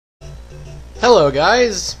Hello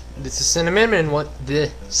guys, this is Cinnamon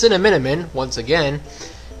once again,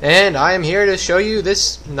 and I am here to show you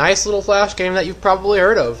this nice little Flash game that you've probably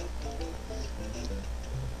heard of.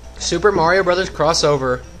 Super Mario Bros.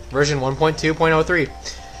 Crossover, version 1.2.03.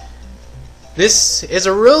 This is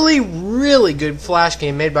a really good Flash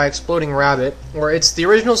game made by Exploding Rabbit, where it's the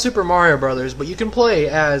original Super Mario Bros., but you can play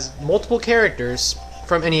as multiple characters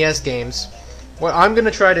from NES games. What I'm going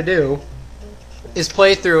to try to do is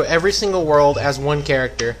play through every single world as one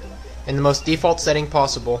character in the most default setting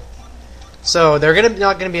possible. So they're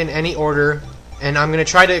not going to be in any order, and I'm going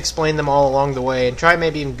to try to explain them all along the way and try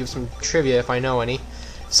maybe even give some trivia if I know any.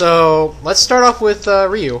 So let's start off with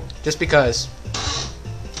Ryu, just because.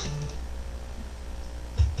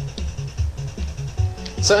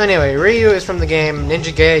 So anyway, Ryu is from the game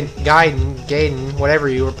Ninja Gaiden, whatever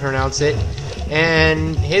you pronounce it,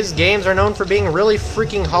 and his games are known for being really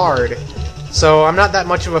freaking hard. So I'm not that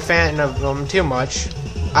much of a fan of them too much.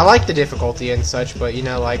 I like the difficulty and such, but you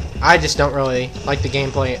know, like, I just don't really like the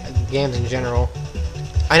games in general.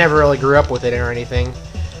 I never really grew up with it or anything.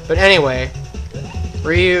 But anyway,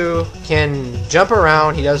 Ryu can jump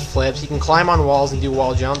around, he does flips, he can climb on walls and do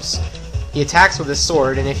wall jumps. He attacks with his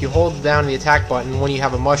sword, and if you hold down the attack button when you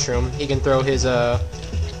have a mushroom, he can throw his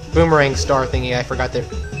boomerang star thingy. I forgot the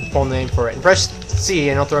full name for it. And press C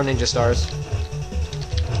and he'll throw ninja stars.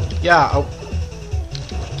 Yeah.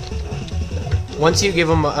 Once you give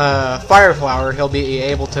him a fire flower, he'll be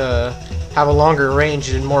able to have a longer range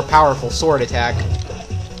and more powerful sword attack,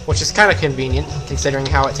 which is kind of convenient considering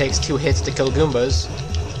how it takes 2 hits to kill Goombas.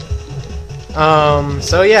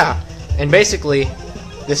 So yeah, and basically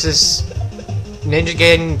this is Ninja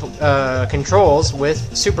Gaiden controls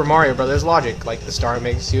with Super Mario Bros. Logic, like the star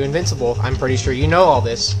makes you invincible. I'm pretty sure you know all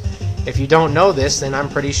this. If you don't know this, then I'm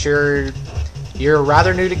pretty sure you're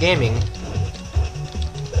rather new to gaming.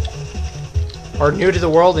 Or new to the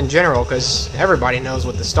world in general, because everybody knows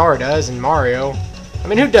what the star does in Mario. I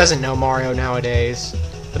mean, who doesn't know Mario nowadays?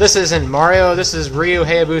 But this isn't Mario, this is Ryu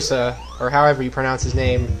Hayabusa, or however you pronounce his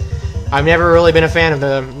name. I've never really been a fan of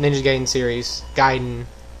the Ninja Gaiden series. Gaiden.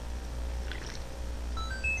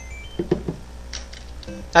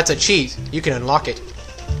 That's a cheat. You can unlock it.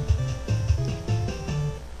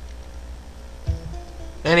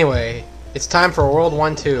 Anyway, it's time for World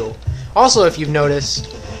 1-2. Also, if you've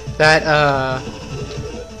noticed that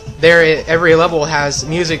every level has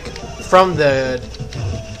music from the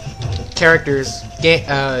character's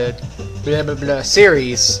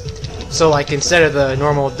series. So, like, instead of the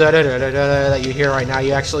normal da da da da da that you hear right now,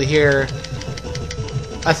 you actually hear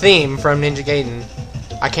a theme from Ninja Gaiden.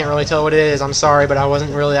 I can't really tell what it is. I'm sorry, but I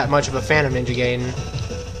wasn't really that much of a fan of Ninja Gaiden.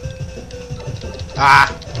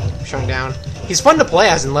 Ah, shutting down. He's fun to play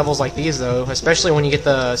as in levels like these, though, especially when you get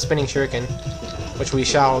the spinning shuriken, which we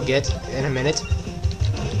shall get in a minute.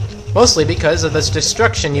 Mostly because of this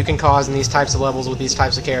destruction you can cause in these types of levels with these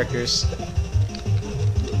types of characters.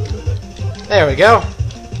 There we go.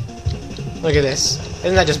 Look at this.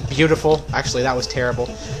 Isn't that just beautiful? Actually, that was terrible.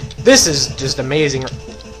 This is just amazing.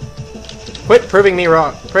 Quit proving me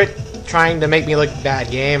wrong. Quit trying to make me look bad,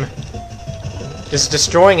 game. Just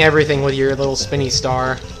destroying everything with your little spinny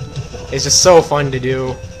star is just so fun to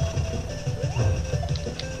do.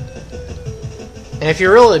 And if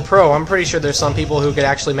you're really pro, I'm pretty sure there's some people who could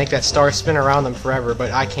actually make that star spin around them forever,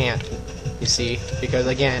 but I can't, you see, because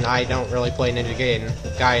again, I don't really play Ninja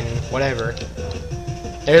Gaiden, whatever.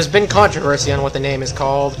 There's been controversy on what the name is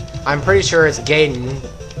called. I'm pretty sure it's Gaiden.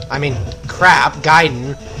 I mean, crap,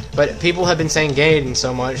 Gaiden. But people have been saying Gaiden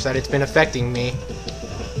so much that it's been affecting me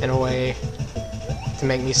in a way to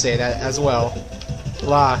make me say that as well.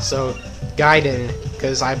 So Gaiden,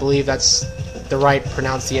 because I believe that's the right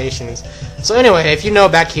pronunciations. So anyway, if you know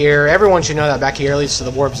back here, everyone should know that back here leads to the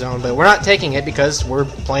warp zone, but we're not taking it because we're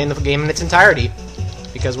playing the game in its entirety.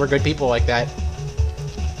 Because we're good people like that.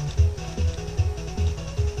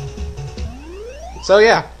 So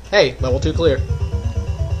yeah, hey, level 2 clear.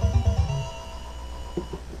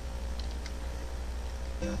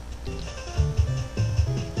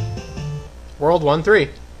 World 1-3.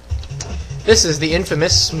 This is the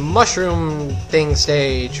infamous mushroom thing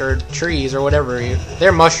stage, or trees, or whatever.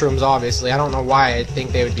 They're mushrooms, obviously. I don't know why I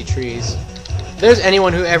think they would be trees. If there's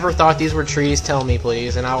anyone who ever thought these were trees, tell me,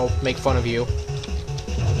 please, and I'll make fun of you.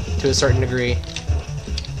 To a certain degree.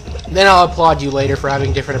 Then I'll applaud you later for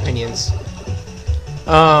having different opinions.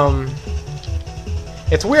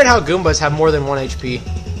 It's weird how Goombas have more than 1 HP.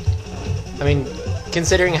 I mean,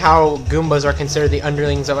 considering how Goombas are considered the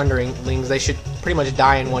underlings of underlings, they should pretty much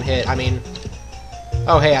die in 1 hit. I mean,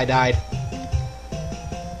 oh hey, I died.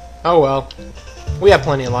 Oh well. We have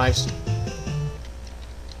plenty of lives.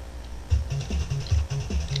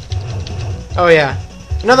 Oh yeah.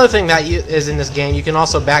 Another thing that is in this game, you can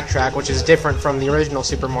also backtrack, which is different from the original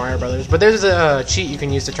Super Mario Brothers. But there's a cheat you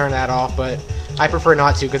can use to turn that off, but I prefer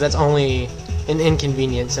not to, because that's only an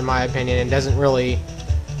inconvenience, in my opinion, and doesn't really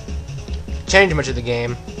change much of the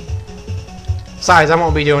game. Besides, I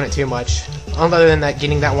won't be doing it too much. Other than that,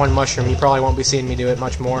 getting that one mushroom, you probably won't be seeing me do it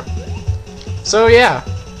much more. So yeah,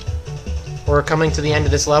 we're coming to the end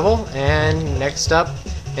of this level, and next up,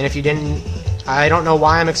 and if you didn't, I don't know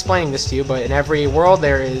why I'm explaining this to you, but in every world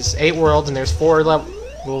there is 8 worlds, and there's 4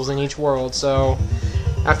 levels in each world, so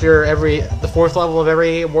after the 4th level of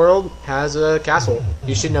every world has a castle.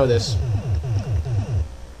 You should know this.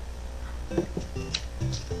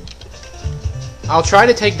 I'll try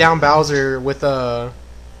to take down Bowser with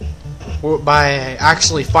by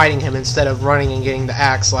actually fighting him instead of running and getting the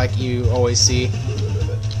axe like you always see.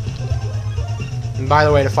 And by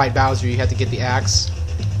the way, to fight Bowser, you have to get the axe.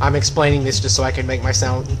 I'm explaining this just so I can make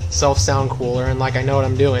myself sound cooler and like I know what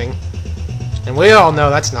I'm doing. And we all know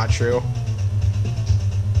that's not true.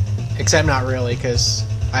 Except not really, because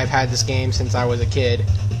I've had this game since I was a kid.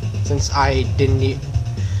 Since I didn't need...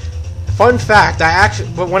 Fun fact,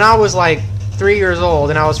 but when I was like 3 years old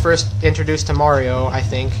and I was first introduced to Mario, I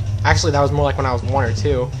think. Actually, that was more like when I was 1 or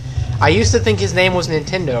 2. I used to think his name was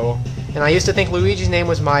Nintendo, and I used to think Luigi's name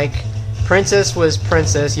was Mike, Princess was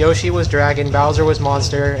Princess, Yoshi was Dragon, Bowser was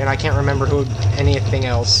Monster, and I can't remember anything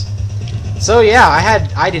else. So yeah,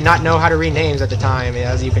 I did not know how to read names at the time,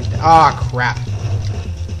 as you can... Ah, crap.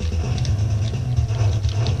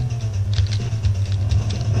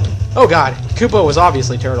 Oh god, Koopa was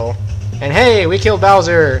obviously Turtle. And hey, we killed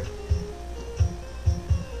Bowser!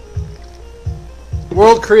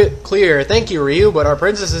 World clear. Thank you, Ryu, but our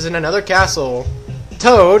princess is in another castle.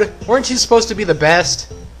 Toad, weren't you supposed to be the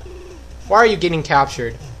best? Why are you getting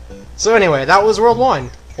captured? So anyway, that was World 1.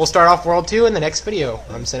 We'll start off World 2 in the next video.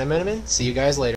 I'm Cinnamon. See you guys later.